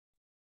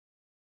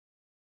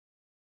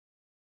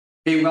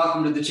Hey,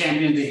 welcome to the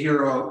Champion the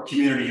Hero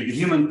community, the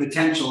human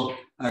potential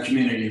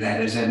community, that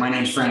is. My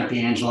name's Frank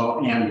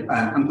D'Angelo, and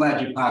I'm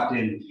glad you popped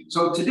in.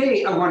 So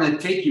today I want to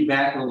take you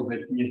back a little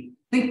bit. You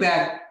think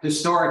back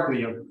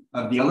historically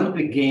of the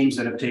Olympic Games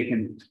that have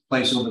taken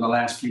place over the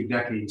last few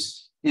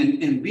decades.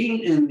 And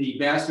being in the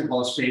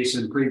basketball space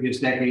in previous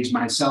decades,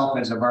 myself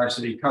as a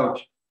varsity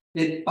coach,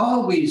 it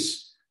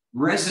always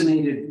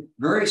resonated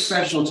very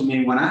special to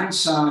me when I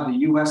saw the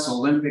U.S.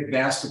 Olympic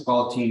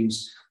basketball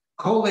teams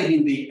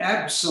collating the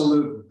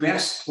absolute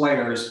best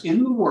players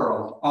in the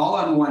world, all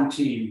on one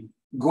team,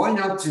 going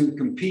out to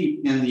compete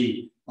in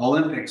the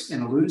Olympics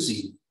and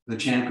losing the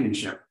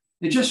championship.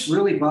 It just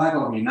really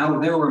boggled me. Now,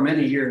 there were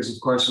many years, of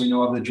course, we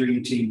know of the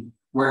Dream Team,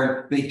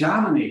 where they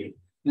dominated.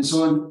 And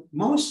so in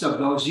most of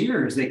those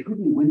years, they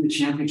couldn't win the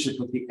championship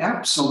with the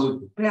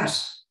absolute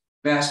best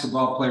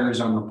basketball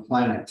players on the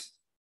planet.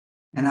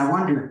 And I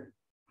wonder,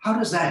 how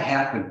does that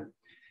happen?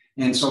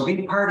 And so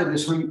being part of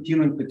this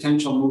human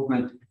potential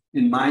movement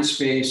in my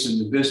space, in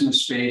the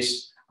business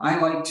space, I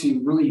like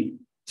to really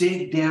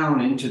dig down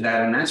into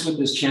that. And that's what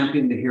this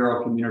Champion the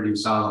Hero community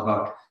is all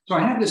about. So I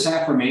have this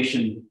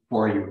affirmation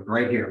for you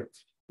right here.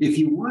 If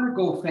you want to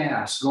go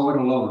fast, go it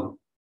alone.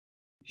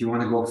 If you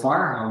want to go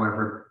far,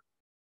 however,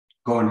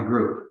 go in a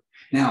group.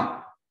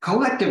 Now,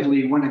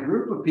 collectively, when a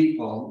group of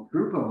people,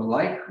 group of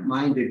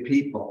like-minded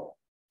people,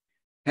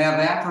 have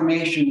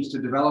affirmations to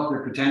develop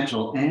their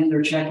potential and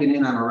they're checking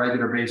in on a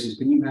regular basis,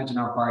 can you imagine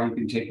how far you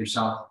can take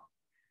yourself?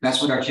 That's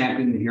what our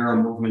Champion the Hero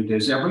movement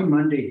is. Every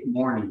Monday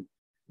morning,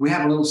 we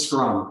have a little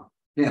scrum.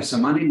 Yes, a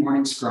Monday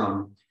morning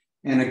scrum.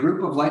 And a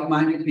group of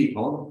like-minded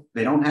people,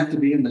 they don't have to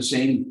be in the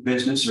same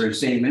business or the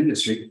same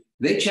industry.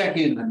 They check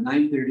in at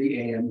 9:30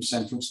 a.m.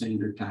 Central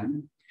Standard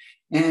Time.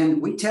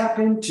 And we tap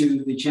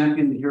into the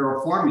Champion the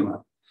Hero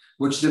formula,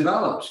 which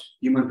develops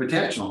human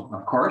potential.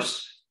 Of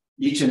course,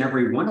 each and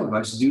every one of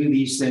us do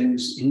these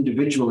things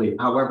individually.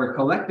 However,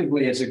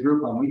 collectively as a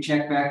group, when we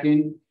check back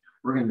in,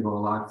 we're going to go a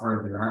lot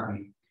further, aren't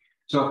we?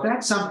 So if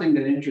that's something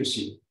that interests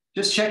you,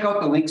 just check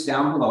out the links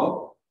down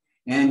below,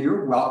 and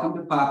you're welcome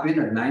to pop in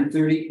at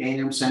 9:30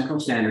 a.m. Central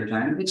Standard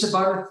Time. It's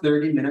about a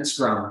 30-minute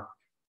scrum.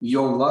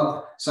 You'll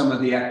love some of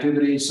the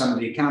activities, some of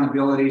the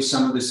accountability,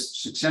 some of the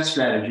success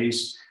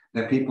strategies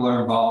that people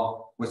are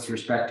involved with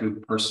respect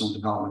to personal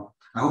development.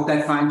 I hope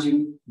that finds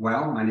you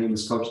well. My name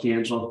is Coach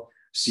D'Angelo.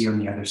 See you on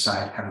the other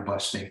side. Have a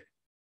blessed day.